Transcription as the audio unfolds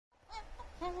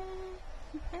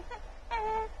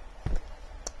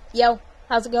Yo,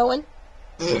 how's it going?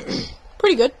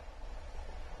 Pretty good.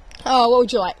 Oh, what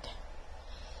would you like?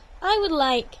 I would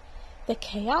like the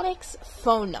Chaotix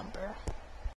phone number.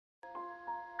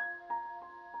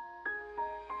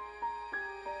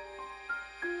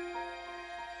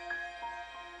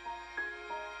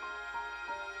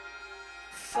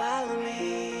 Follow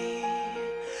me,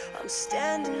 I'm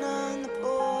standing on the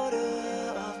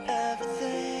border of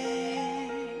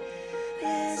everything.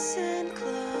 Listen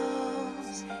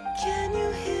close, can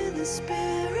you hear the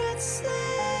spirits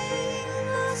sing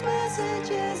lost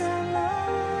messages of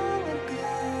long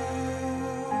ago?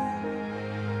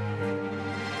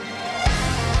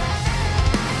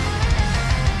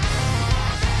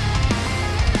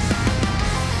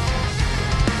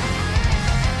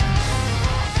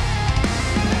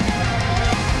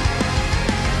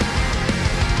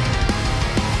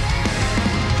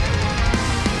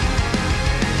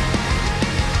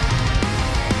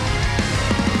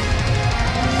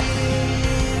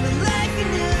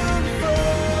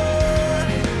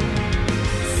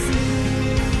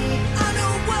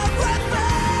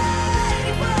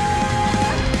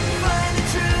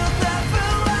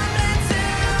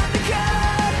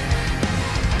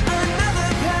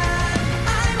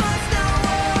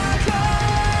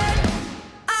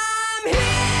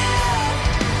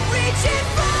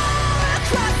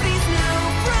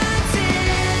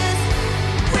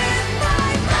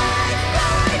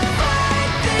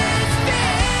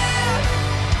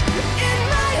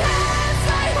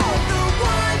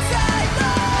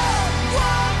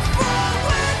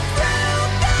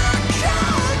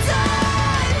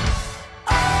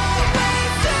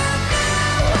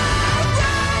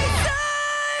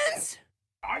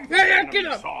 Get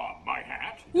him! Saw my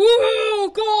hat.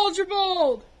 Woohoo!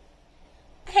 Gold!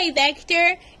 Hey,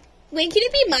 Vector, when can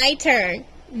it be my turn?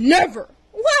 Never!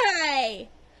 Why?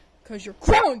 Because you're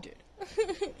grounded.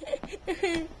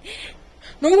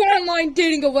 No online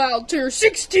dating allowed till you're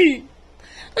 16.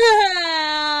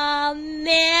 Oh,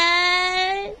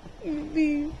 man.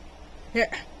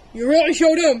 Yeah, you really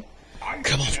showed him.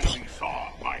 Come on, saw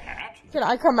my hat. Can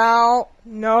I come out?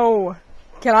 No.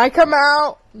 Can I come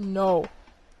out? No.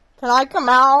 Can I come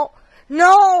out?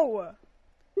 No! I'm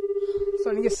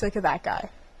starting to get sick of that guy.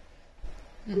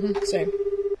 Same.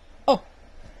 Oh,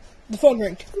 the phone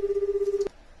ringed.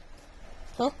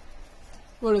 Huh?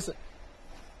 What is it?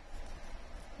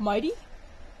 Mighty?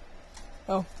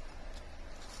 Oh.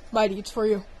 Mighty, it's for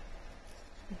you.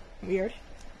 Weird.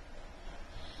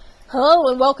 Hello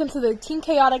and welcome to the Team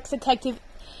Chaotix Detective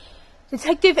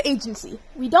Agency.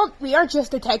 We aren't just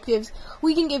detectives.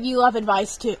 We can give you love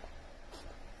advice too.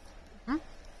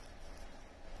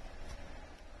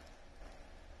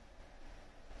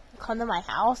 Come to my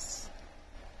house.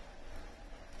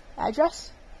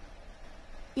 Address?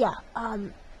 Yeah, our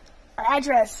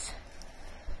address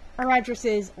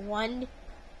is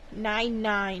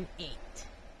 1998.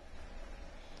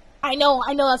 I know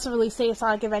that's a really safe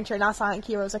Sonic Adventure, not Sonic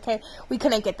Heroes, okay? We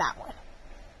couldn't get that one.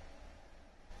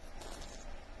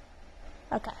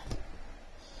 Okay.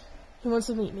 He wants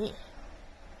to meet me.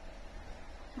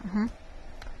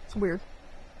 It's weird.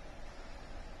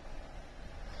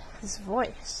 His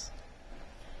voice.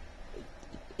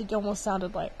 It almost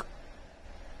sounded like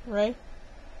Ray.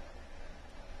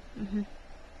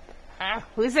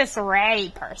 Who's this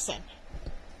Ray person?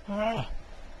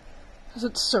 Does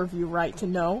it serve you right to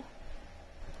know?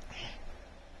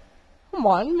 Come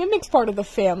on, Mimic's part of the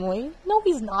family. No,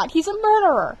 he's not. He's a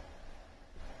murderer.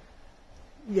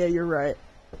 Yeah, you're right.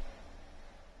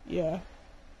 Yeah.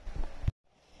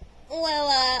 Well,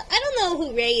 I don't know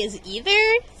who Ray is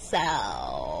either,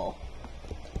 so...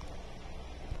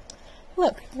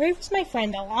 Look, Ray was my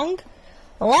friend a long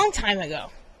time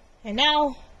ago. And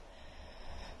now...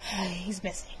 he's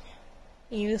missing.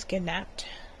 He was kidnapped.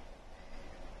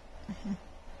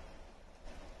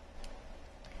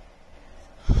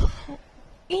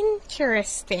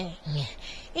 Interesting.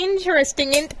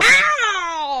 Interesting and...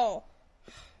 Ow!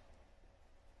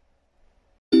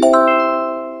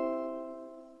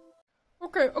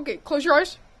 Okay, close your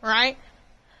eyes. Right?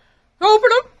 Open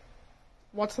them.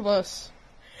 What's this?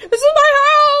 This is my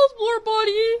house, Blur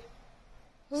Buddy.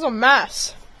 This is a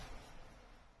mess.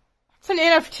 It's an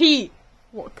NFT.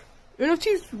 Look,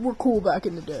 NFTs were cool back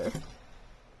in the day.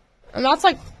 And that's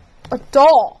like a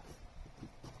doll.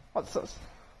 What's this?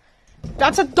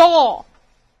 That's a doll.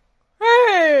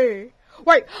 Hey!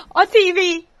 Wait, a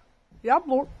TV. Yeah,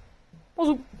 Blur.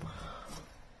 What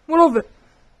of it?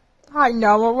 I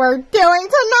know what we're doing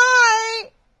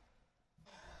tonight!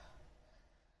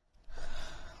 I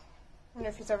wonder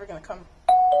if he's ever gonna come.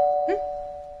 I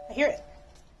hear it.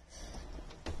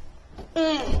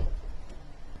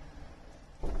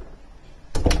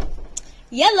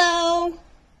 Yellow.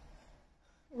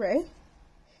 Ray?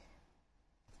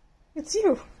 It's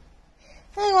you.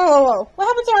 Hey, whoa. What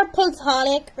happened to our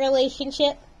platonic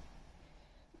relationship?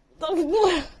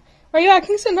 Why are you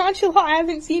acting so nonchalant? I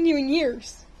haven't seen you in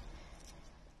years.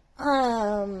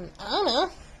 I don't know.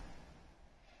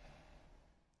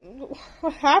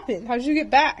 What happened? How did you get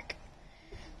back?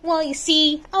 Well, you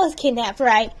see, I was kidnapped,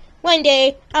 right? One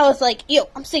day, I was like, yo,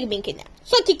 I'm sick of being kidnapped.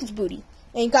 So I kicked his booty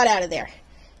and got out of there.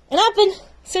 And I've been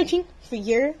searching for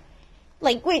your...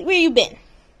 Like, wait, where you been?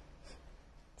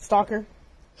 Stalker.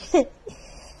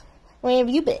 Where have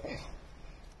you been?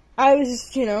 I was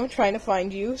just, trying to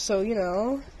find you,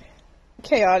 so,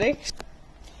 chaotic.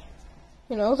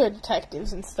 They're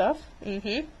detectives and stuff.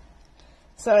 Mm-hmm.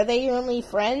 So are they your only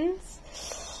friends?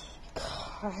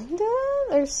 Kinda?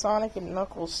 There's Sonic and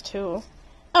Knuckles, too.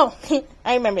 Oh,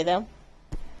 I remember them.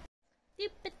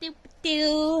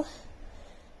 Doop-a-doop-a-doo.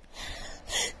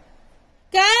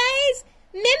 Guys,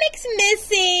 Mimic's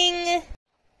missing.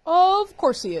 Of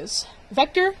course he is.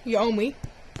 Vector, you owe me.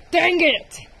 Dang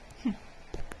it!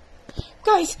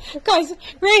 Guys,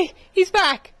 Ray, he's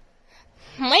back.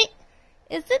 Wait,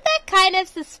 isn't that kind of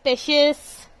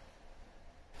suspicious?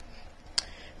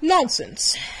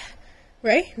 Nonsense.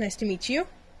 Ray, nice to meet you.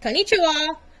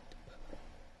 Konnichiwa.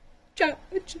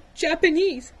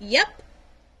 Japanese. Yep.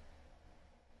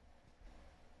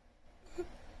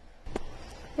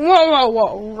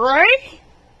 Whoa, Ray?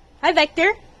 Hi,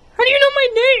 Vector. How do you know my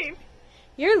name?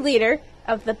 You're leader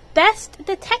of the best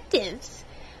detectives.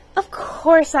 Of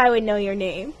course I would know your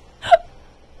name.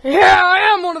 Yeah,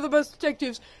 I am one of the best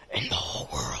detectives in the whole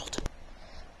world.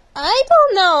 I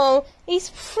don't know. He's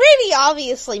pretty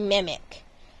obviously Mimic.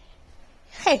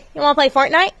 Hey, you wanna play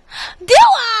Fortnite? Do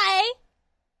I?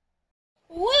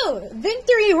 Whoa,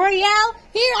 Victory Royale,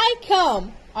 here I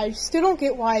come. I still don't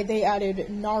get why they added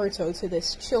Naruto to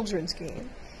this children's game.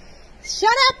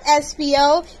 Shut up,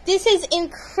 SBO. This is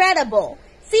incredible.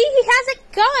 See, he has a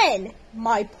gun.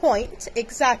 My point,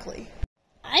 exactly.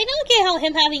 I don't get how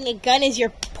him having a gun is your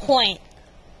point.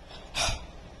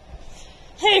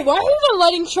 Hey, why are you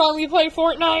letting Charmy play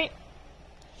Fortnite?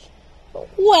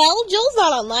 Well, Joel's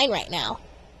not online right now.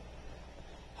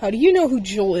 How do you know who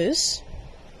Joel is?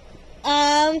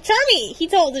 Charmy, he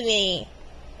told me.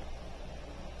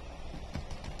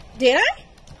 Did I?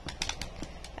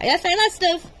 I guess I must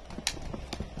have.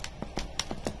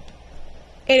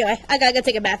 Anyway, I gotta go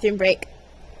take a bathroom break.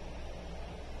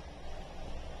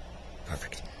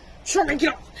 Perfect. Charmy,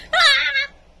 get off! Ah!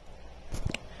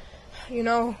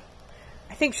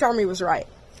 I think Charmy was right.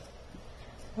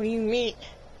 What do you mean?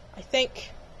 I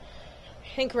think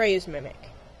Ray is Mimic.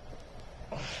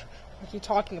 What are you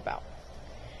talking about?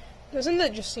 Doesn't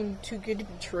that just seem too good to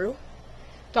be true?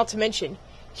 Not to mention,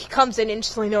 he comes in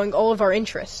instantly knowing all of our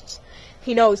interests.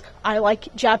 He knows I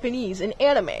like Japanese and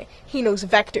anime. He knows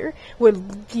Vector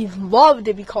would love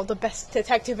to be called the best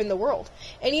detective in the world.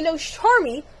 And he knows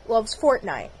Charmy loves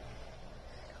Fortnite.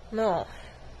 No.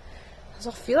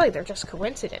 I feel like they're just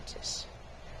coincidences.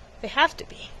 They have to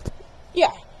be.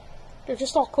 Yeah. They're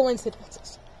just all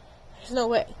coincidences. There's no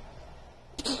way.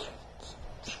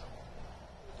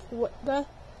 What the?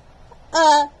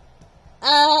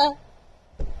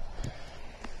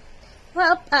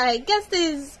 Well, I guess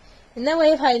there's no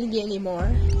way of hiding it anymore.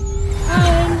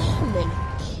 I'm Mimic.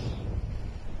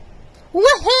 Woohoo!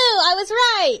 I was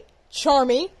right!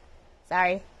 Charmy?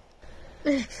 Sorry.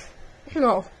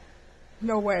 No.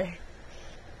 No way.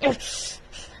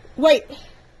 Wait.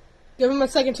 Give him a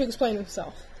second to explain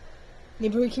himself.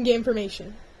 Maybe we can get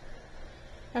information.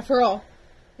 After all,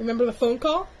 remember the phone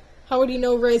call? How would he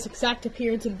know Ray's exact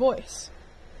appearance and voice?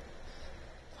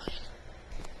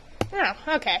 Oh,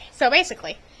 okay. So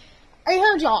basically, I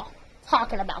heard y'all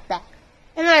talking about that.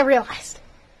 And then I realized,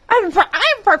 I have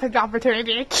a perfect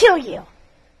opportunity to kill you.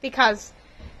 Because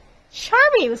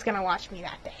Charmy was going to watch me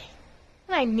that day.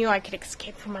 And I knew I could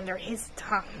escape from under his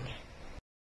tongue.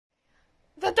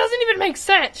 That doesn't even make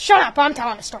sense. Shut up, I'm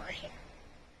telling a story here.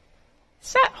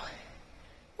 So,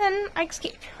 then I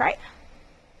escaped, right?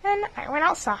 Then I went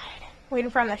outside, waiting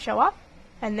for him to show up.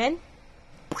 And then,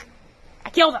 I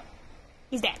killed him.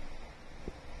 He's dead.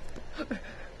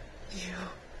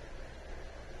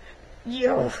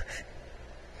 You.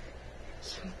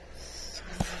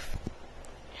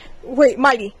 Wait,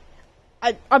 Mighty.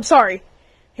 I'm sorry.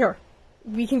 Here,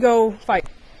 we can go fight.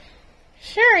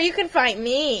 Sure, you can fight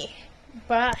me.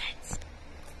 But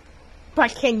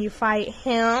can you fight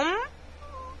him?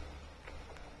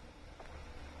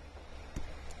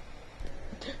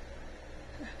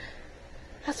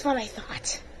 That's what I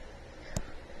thought.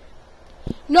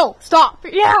 No, stop.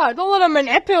 Yeah, don't let him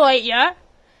manipulate ya.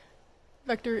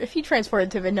 Vector, if he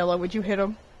transported to Vanilla, would you hit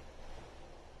him?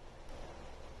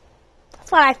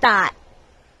 That's what I thought.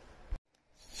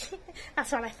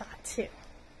 That's what I thought, too.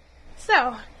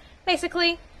 So,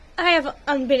 basically, I have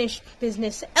unfinished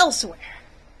business elsewhere.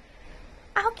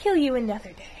 I'll kill you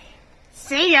another day.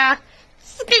 See ya!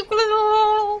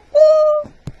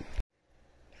 Woo!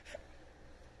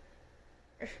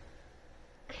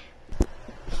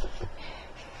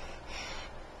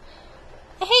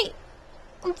 Hey,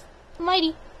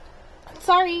 Mighty, I'm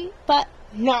sorry, but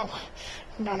No.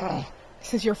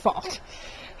 This is your fault.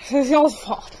 This is y'all's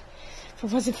fault. If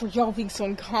it wasn't for y'all being so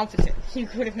incompetent, you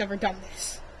could have never done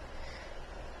this.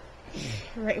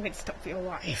 Ray would still be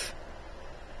alive.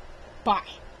 Bye.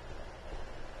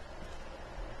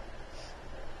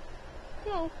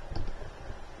 no.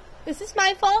 Is this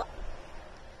my fault?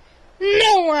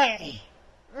 No way!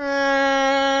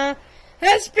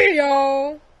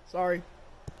 SPO! Sorry.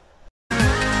 In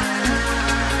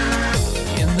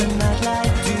the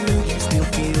nightlight, do you still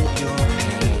feel your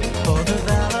pain? For the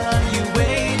valor you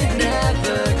waited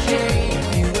never came. If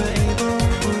you were able,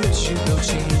 would you go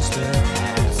change the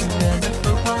past? And then to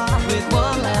go part with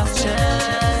one last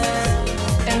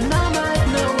chance. And I might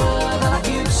know of our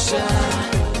future,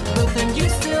 but then you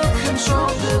still control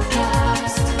the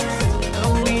past.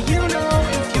 Only you know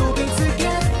if you'll be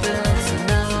together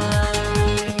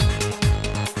tonight.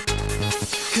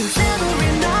 'Cause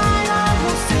every night I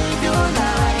will save your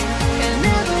life, and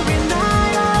every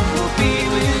night I will be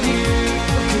with you.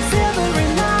 'Cause every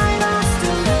night I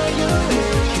still lay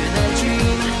awake and I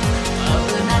dream of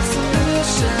the next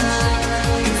solution.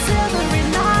 'Cause every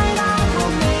night I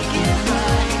will make it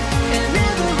right, and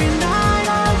every night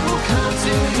I will come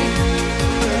to you.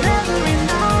 But every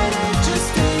night it just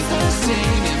stays the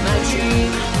same in my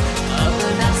dream of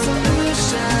the next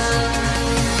solution.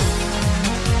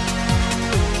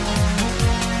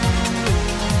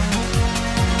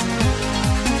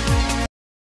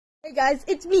 Hey guys,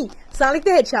 it's me, Sonic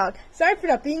the Hedgehog. Sorry for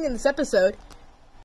not being in this episode.